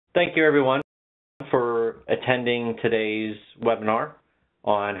Thank you, everyone, for attending today's webinar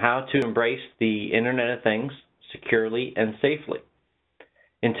on how to embrace the Internet of Things securely and safely.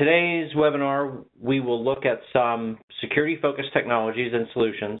 In today's webinar, we will look at some security-focused technologies and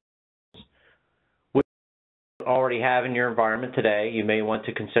solutions which you already have in your environment today. You may want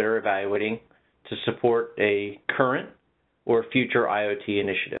to consider evaluating to support a current or future IoT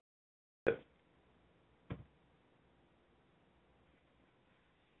initiative.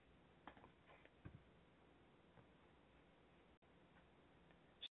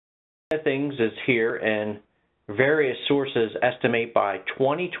 Things is here, and various sources estimate by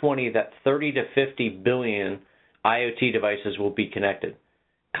 2020 that 30 to 50 billion IoT devices will be connected.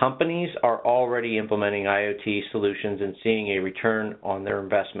 Companies are already implementing IoT solutions and seeing a return on their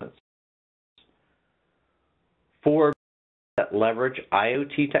investments. For that leverage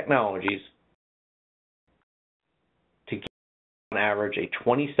IoT technologies to get on average a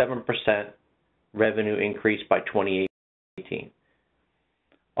 27% revenue increase by 2018.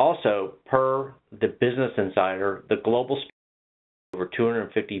 Also, per the Business Insider, the global spend over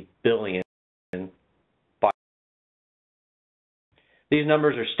 250 billion. These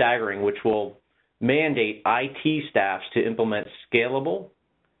numbers are staggering, which will mandate IT staffs to implement scalable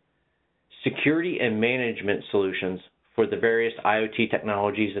security and management solutions for the various IoT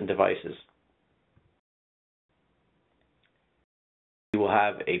technologies and devices. It will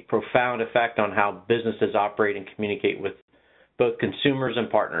have a profound effect on how businesses operate and communicate with both consumers and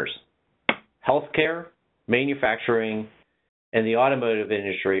partners. Healthcare, manufacturing, and the automotive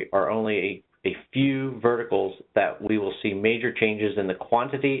industry are only a few verticals that we will see major changes in the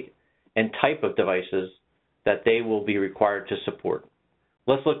quantity and type of devices that they will be required to support.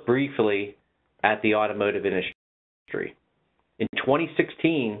 Let's look briefly at the automotive industry. In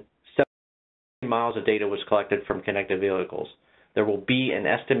 2016, 7 million miles of data was collected from connected vehicles. There will be an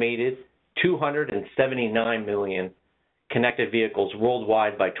estimated 279 million connected vehicles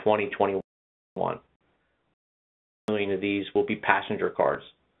worldwide by 2021. 1 million of these will be passenger cars.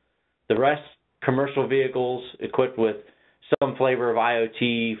 The rest, commercial vehicles equipped with some flavor of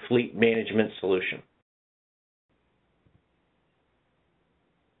IoT fleet management solution.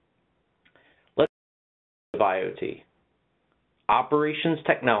 Let's look at IoT. Operations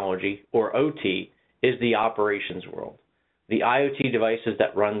technology, or OT, is the operations world. The IoT devices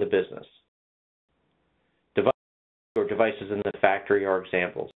that run the business. Or devices in the factory are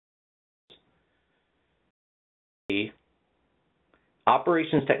examples.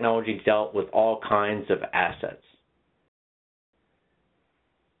 Operations technology dealt with all kinds of assets.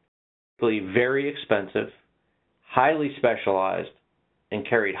 Very expensive, highly specialized, and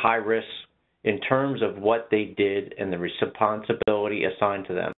carried high risks in terms of what they did and the responsibility assigned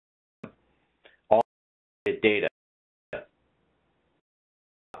to them. All data.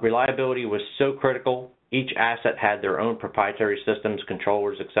 Reliability was so critical. Each asset had their own proprietary systems,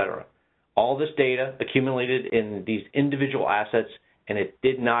 controllers, etc. All this data accumulated in these individual assets, and it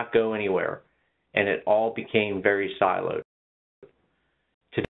did not go anywhere, and it all became very siloed.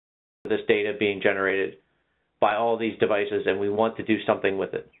 Today, this data being generated by all these devices, and we want to do something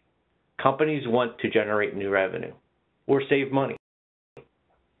with it. Companies want to generate new revenue or save money.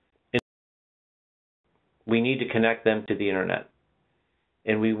 We need to connect them to the internet.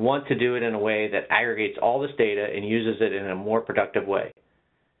 And we want to do it in a way that aggregates all this data and uses it in a more productive way.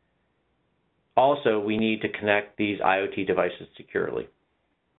 Also, we need to connect these IoT devices securely.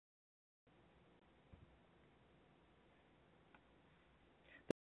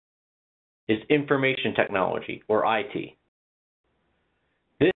 Is information technology, or IT.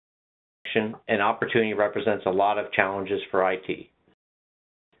 This and opportunity represents a lot of challenges for IT.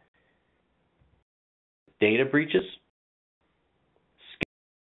 Data breaches,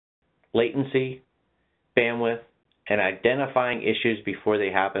 latency, bandwidth, and identifying issues before they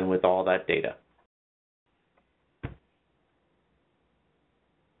happen with all that data.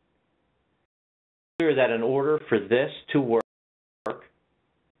 Clear that in order for this to work,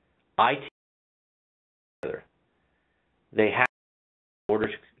 IT they have in order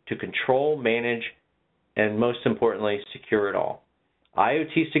to control, manage, and most importantly, secure it all.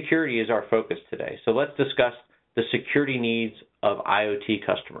 IoT security is our focus today, so let's discuss the security needs of IoT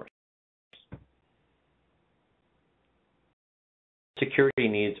customers. Security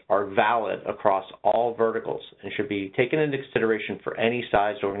needs are valid across all verticals and should be taken into consideration for any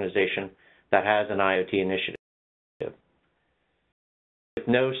sized organization that has an IoT initiative. With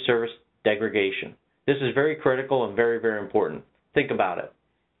no service degradation. This is very critical and very, very important. Think about it.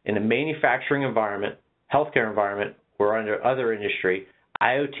 In a manufacturing environment, healthcare environment, or under other industry,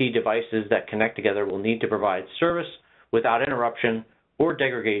 IoT devices that connect together will need to provide service without interruption or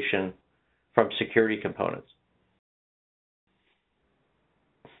degradation from security components.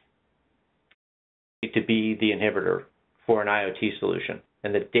 To be the inhibitor for an IoT solution,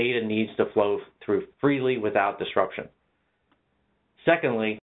 and the data needs to flow through freely without disruption.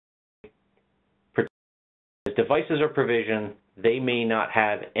 Secondly, as devices are provisioned, they may not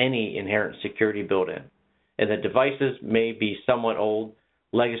have any inherent security built in, and the devices may be somewhat old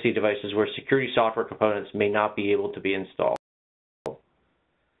legacy devices where security software components may not be able to be installed.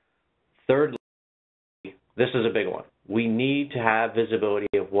 Thirdly, this is a big one. We need to have visibility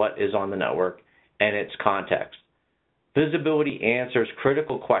of what is on the network and its context. Visibility answers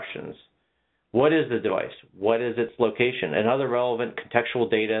critical questions. What is the device? What is its location? And other relevant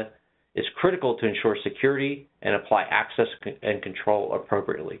contextual data is critical to ensure security and apply access and control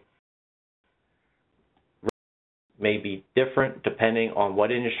appropriately. May be different depending on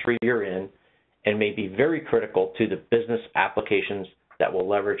what industry you're in, and may be very critical to the business applications that will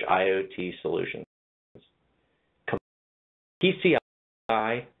leverage IoT solutions.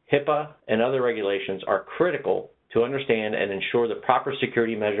 PCI, HIPAA, and other regulations are critical to understand and ensure the proper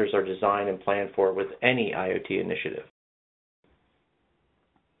security measures are designed and planned for with any IoT initiative.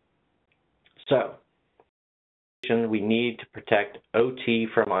 So, we need to protect OT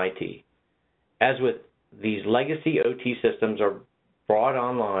from IT. As with these legacy OT systems are brought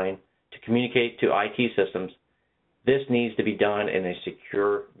online to communicate to IT systems, this needs to be done in a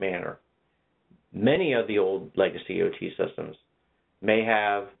secure manner. Many of the old legacy OT systems may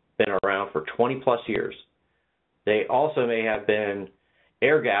have been around for 20+ years. They also may have been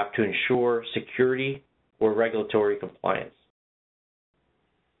air-gapped to ensure security or regulatory compliance.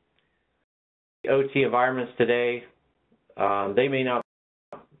 OT environments today, they may not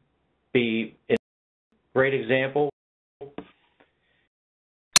be a great example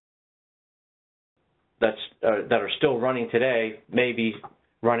that are still running today, may be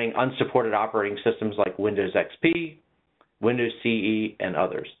running unsupported operating systems like Windows XP, Windows CE, and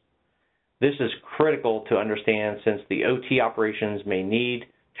others. This is critical to understand since the OT operations may need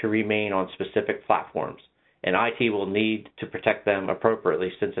to remain on specific platforms, and IT will need to protect them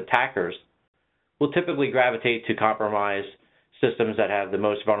appropriately since attackers will typically gravitate to compromise systems that have the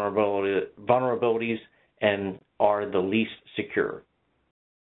most vulnerabilities and are the least secure.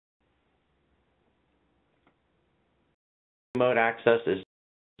 Remote access is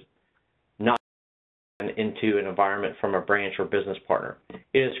not into an environment from a branch or business partner.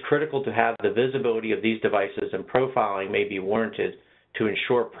 It is critical to have the visibility of these devices, and profiling may be warranted to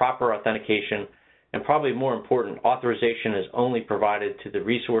ensure proper authentication, and probably more important, authorization is only provided to the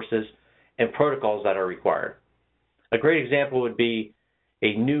resources and protocols that are required. A great example would be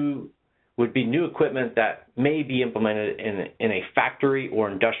new equipment that may be implemented in a factory or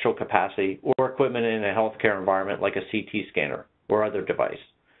industrial capacity, or equipment in a healthcare environment like a CT scanner or other device.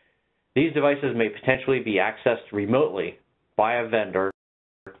 These devices may potentially be accessed remotely by a vendor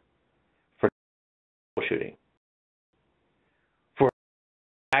for troubleshooting. For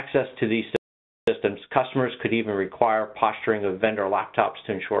access to these systems, customers could even require posturing of vendor laptops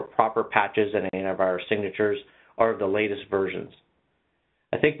to ensure proper patches and antivirus signatures are of the latest versions.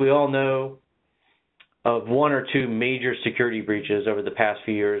 I think we all know of one or two major security breaches over the past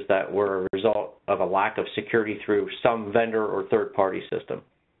few years that were a result of a lack of security through some vendor or third-party system.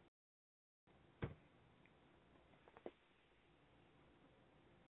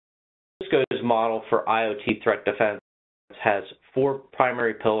 Cisco's model for IoT threat defense has 4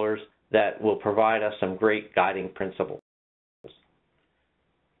 primary pillars that will provide us some great guiding principles.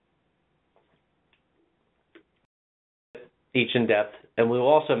 Each in depth, and we will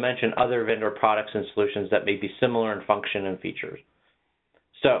also mention other vendor products and solutions that may be similar in function and features.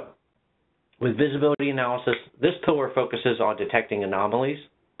 So, with visibility analysis, this pillar focuses on detecting anomalies,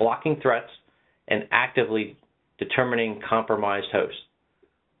 blocking threats, and actively determining compromised hosts.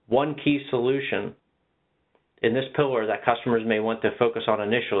 One key solution in this pillar that customers may want to focus on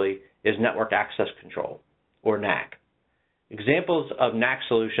initially is network access control, or NAC. Examples of NAC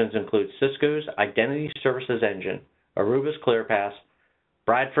solutions include Cisco's Identity Services Engine, Aruba's ClearPass,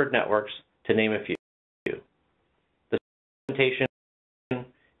 Bradford Networks, to name a few. The segmentation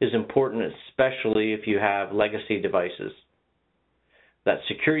is important, especially if you have legacy devices. That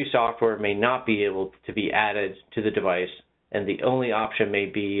security software may not be able to be added to the device, and the only option may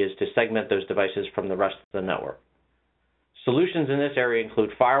be is to segment those devices from the rest of the network. Solutions in this area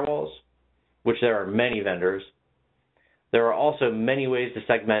include firewalls, which there are many vendors. There are also many ways to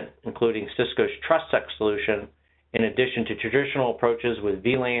segment, including Cisco's TrustSec solution, in addition to traditional approaches with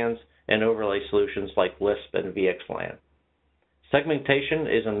VLANs and overlay solutions like Lisp and VXLAN. Segmentation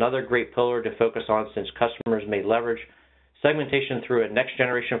is another great pillar to focus on since customers may leverage segmentation through a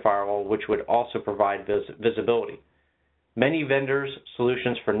next-generation firewall, which would also provide visibility. Many vendors'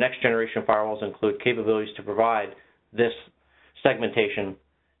 solutions for next-generation firewalls include capabilities to provide this segmentation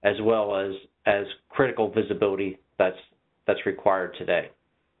as well as critical visibility that's required today.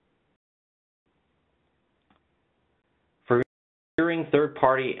 For securing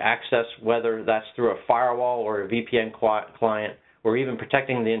third-party access, whether that's through a firewall or a VPN client, or even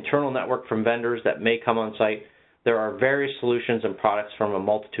protecting the internal network from vendors that may come on site, there are various solutions and products from a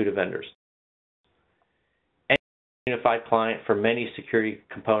multitude of vendors. Any unified client for many security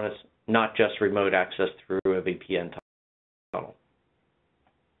components, not just remote access through a VPN tunnel.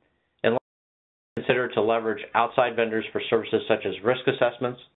 And consider to leverage outside vendors for services such as risk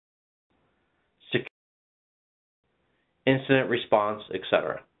assessments, incident response,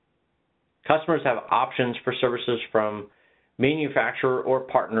 etc. Customers have options for services from manufacturer or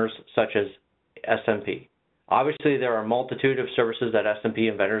partners such as SMP. Obviously, there are a multitude of services that SMP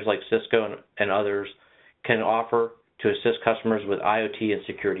and vendors like Cisco and others can offer to assist customers with IoT and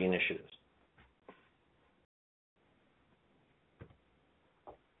security initiatives.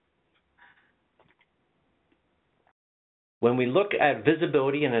 When we look at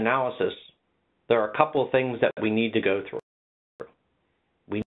visibility and analysis, there are a couple of things that we need to go through.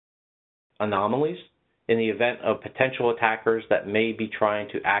 We need anomalies in the event of potential attackers that may be trying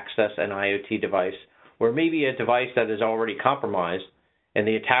to access an IoT device, or maybe a device that is already compromised, and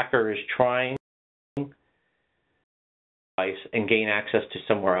the attacker is trying to device and gain access to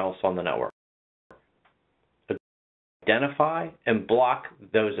somewhere else on the network. Identify and block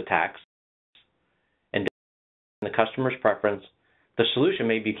those attacks, and the customer's preference, the solution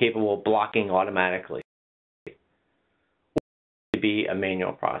may be capable of blocking automatically. It may be a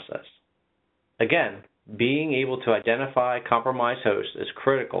manual process. Again, being able to identify compromised hosts is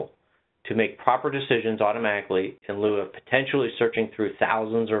critical to make proper decisions automatically in lieu of potentially searching through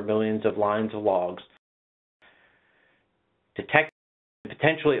thousands or millions of lines of logs. Detecting and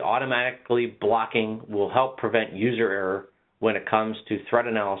potentially automatically blocking will help prevent user error when it comes to threat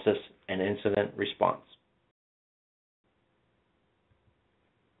analysis and incident response.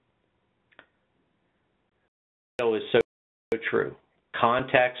 Is so true.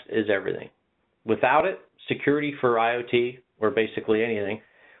 Context is everything. Without it, security for IoT, or basically anything,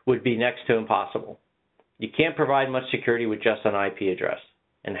 would be next to impossible. You can't provide much security with just an IP address,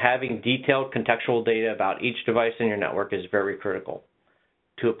 and having detailed contextual data about each device in your network is very critical.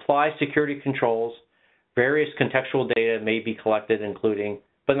 To apply security controls, various contextual data may be collected, including,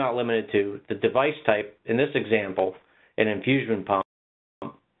 but not limited to, the device type, in this example, an infusion pump,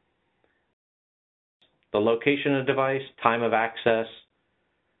 the location of the device, time of access,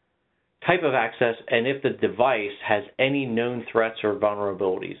 type of access, and if the device has any known threats or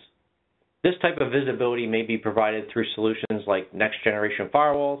vulnerabilities. This type of visibility may be provided through solutions like next-generation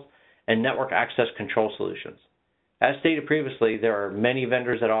firewalls and network access control solutions. As stated previously, there are many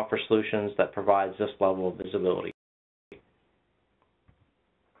vendors that offer solutions that provide this level of visibility.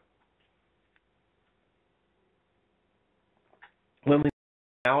 When we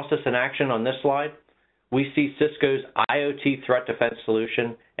analysis in action on this slide, we see Cisco's IoT threat defense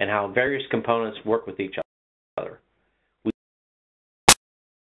solution and how various components work with each other. We see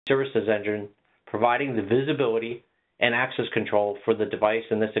the services engine providing the visibility and access control for the device,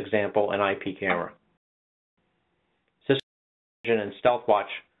 in this example, an IP camera. Cisco engine and StealthWatch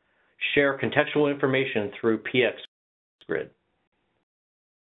share contextual information through PX Grid.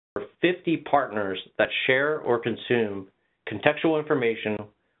 There are 50 partners that share or consume contextual information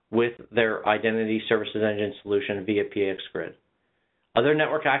with their identity services engine solution via PX Grid. Other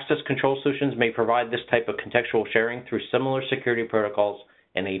network access control solutions may provide this type of contextual sharing through similar security protocols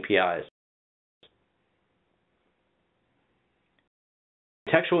and APIs.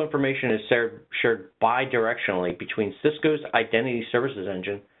 Contextual information is shared bidirectionally between Cisco's identity services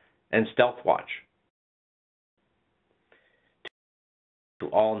engine and StealthWatch to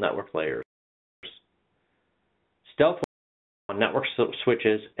all network layers. StealthWatch on network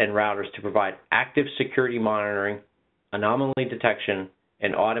switches and routers to provide active security monitoring, anomaly detection,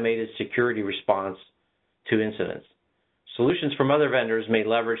 and automated security response to incidents. Solutions from other vendors may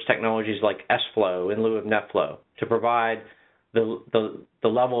leverage technologies like S-Flow in lieu of NetFlow to provide the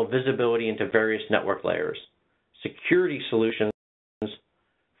level of visibility into various network layers. Security solutions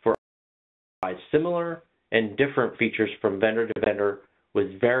provide similar and different features from vendor to vendor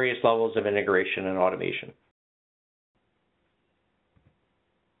with various levels of integration and automation.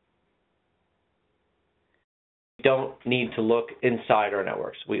 We don't need to look inside our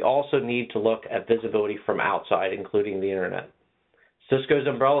networks. We also need to look at visibility from outside, including the internet. Cisco's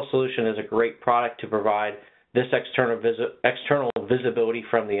Umbrella solution is a great product to provide this external visibility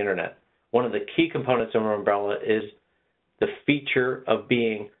from the internet. One of the key components of Umbrella is the feature of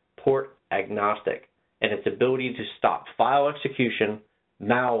being port agnostic and its ability to stop file execution,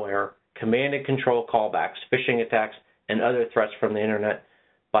 malware, command and control callbacks, phishing attacks, and other threats from the internet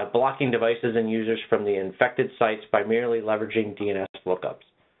by blocking devices and users from the infected sites by merely leveraging DNS lookups.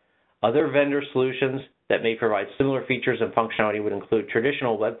 Other vendor solutions that may provide similar features and functionality would include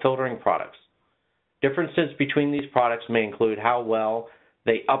traditional web filtering products. Differences between these products may include how well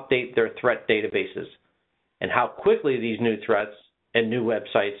they update their threat databases and how quickly these new threats and new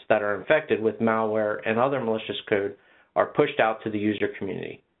websites that are infected with malware and other malicious code are pushed out to the user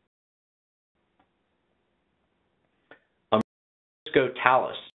community. Cisco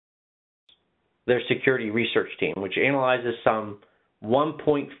Talos, their security research team, which analyzes some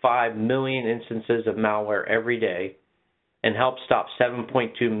 1.5 million instances of malware every day and helps stop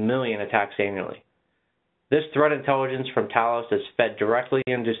 7.2 million attacks annually. This threat intelligence from Talos is fed directly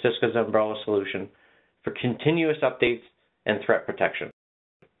into Cisco's Umbrella solution for continuous updates and threat protection.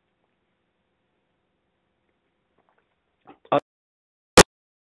 Others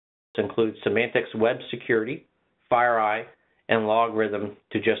include Symantec's Web Security, FireEye, and Logarithm,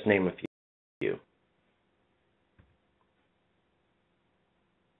 to just name a few.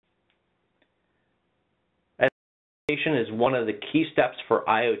 Segmentation is one of the key steps for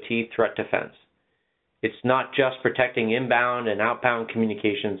IoT threat defense. It's not just protecting inbound and outbound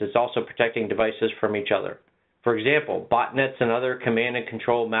communications, it's also protecting devices from each other. For example, botnets and other command and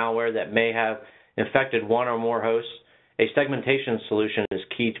control malware that may have infected one or more hosts, a segmentation solution is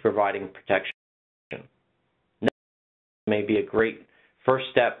key to providing protection. May be a great first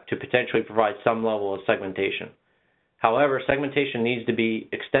step to potentially provide some level of segmentation. However, segmentation needs to be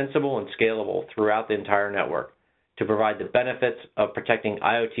extensible and scalable throughout the entire network to provide the benefits of protecting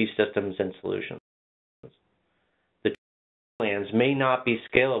IoT systems and solutions. The plans may not be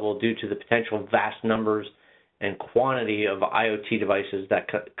scalable due to the potential vast numbers and quantity of IoT devices that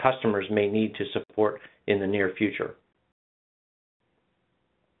customers may need to support in the near future.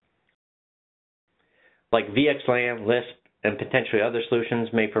 Like VXLAN, Lisp, and potentially other solutions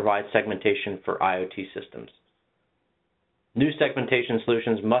may provide segmentation for IoT systems. New segmentation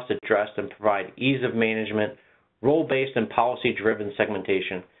solutions must address and provide ease of management, role-based and policy-driven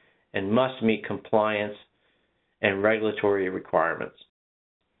segmentation, and must meet compliance and regulatory requirements.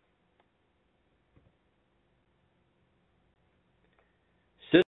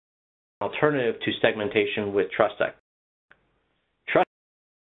 System alternative to segmentation with TrustSec. TrustSec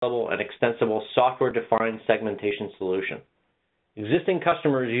is a scalable and extensible software-defined segmentation solution. Existing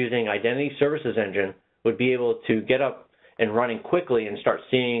customers using Identity Services Engine would be able to get up and running quickly and start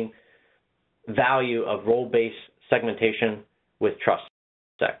seeing value of role-based segmentation with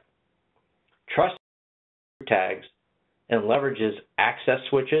TrustSec. TrustSec tags and leverages access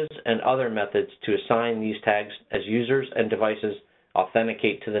switches and other methods to assign these tags as users and devices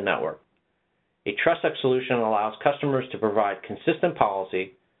authenticate to the network. A TrustSec solution allows customers to provide consistent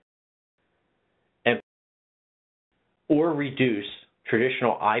policy or reduce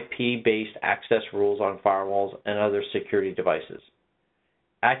traditional IP-based access rules on firewalls and other security devices.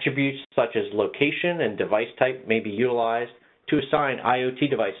 Attributes such as location and device type may be utilized to assign IoT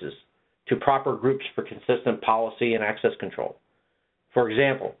devices to proper groups for consistent policy and access control. For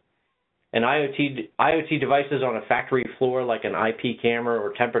example, an IoT devices on a factory floor like an IP camera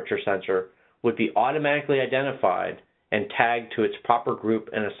or temperature sensor would be automatically identified and tagged to its proper group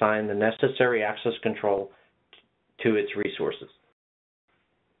and assigned the necessary access control to its resources.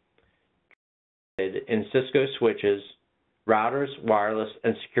 In Cisco switches, routers, wireless,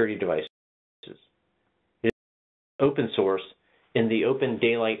 and security devices. It is open source in the Open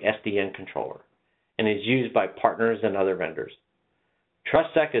Daylight SDN controller and is used by partners and other vendors.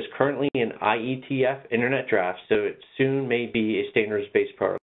 TrustSec is currently in IETF Internet Draft, so it soon may be a standards-based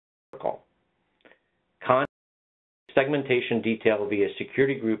protocol. Segmentation detail via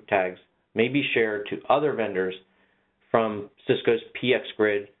security group tags may be shared to other vendors from Cisco's PX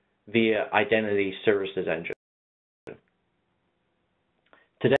Grid via Identity Services Engine.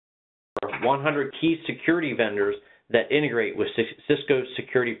 Today, there are 100 key security vendors that integrate with Cisco's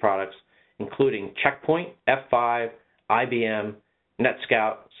security products, including Checkpoint, F5, IBM,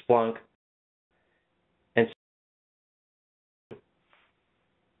 NetScout, Splunk, and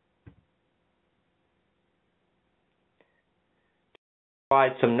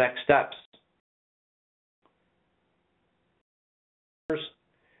provide some next steps.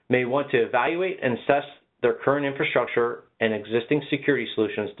 May want to evaluate and assess their current infrastructure and existing security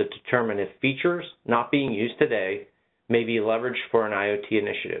solutions to determine if features not being used today may be leveraged for an IoT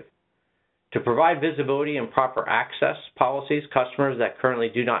initiative. To provide visibility and proper access policies, customers that currently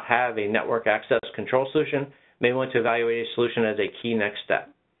do not have a network access control solution may want to evaluate a solution as a key next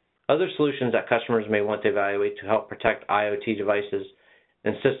step. Other solutions that customers may want to evaluate to help protect IoT devices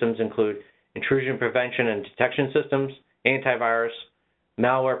and systems include intrusion prevention and detection systems, antivirus,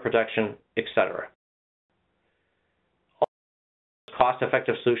 malware protection, etc. A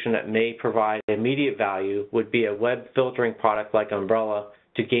cost-effective solution that may provide immediate value would be a web filtering product like Umbrella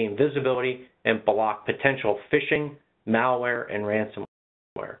to gain visibility and block potential phishing, malware, and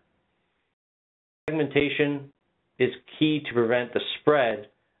ransomware. Segmentation is key to prevent the spread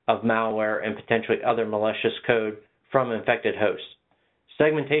of malware and potentially other malicious code from infected hosts.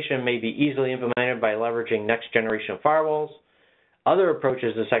 Segmentation may be easily implemented by leveraging next-generation firewalls. Other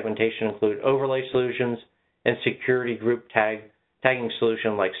approaches to segmentation include overlay solutions and security group tagging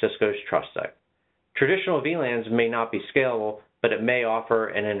solution like Cisco's TrustSec. Traditional VLANs may not be scalable, but it may offer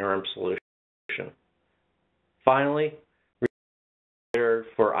an interim solution. Finally,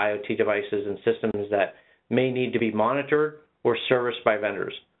 for IoT devices and systems that may need to be monitored or serviced by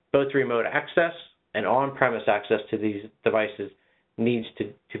vendors. Both remote access and on-premise access to these devices needs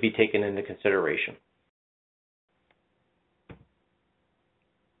to be taken into consideration.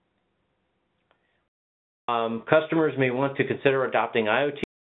 Customers may want to consider adopting IoT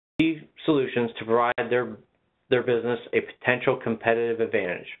solutions to provide their business a potential competitive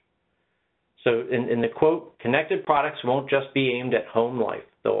advantage. So in the quote, connected products won't just be aimed at home life.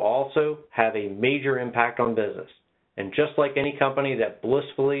 They'll also have a major impact on business. And just like any company that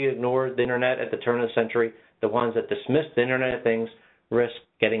blissfully ignored the internet at the turn of the century, the ones that dismissed the Internet of Things risk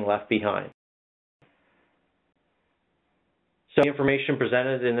getting left behind. So the information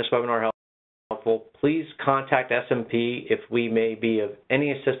presented in this webinar is helpful. Please contact SMP if we may be of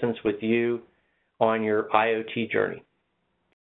any assistance with you on your IoT journey.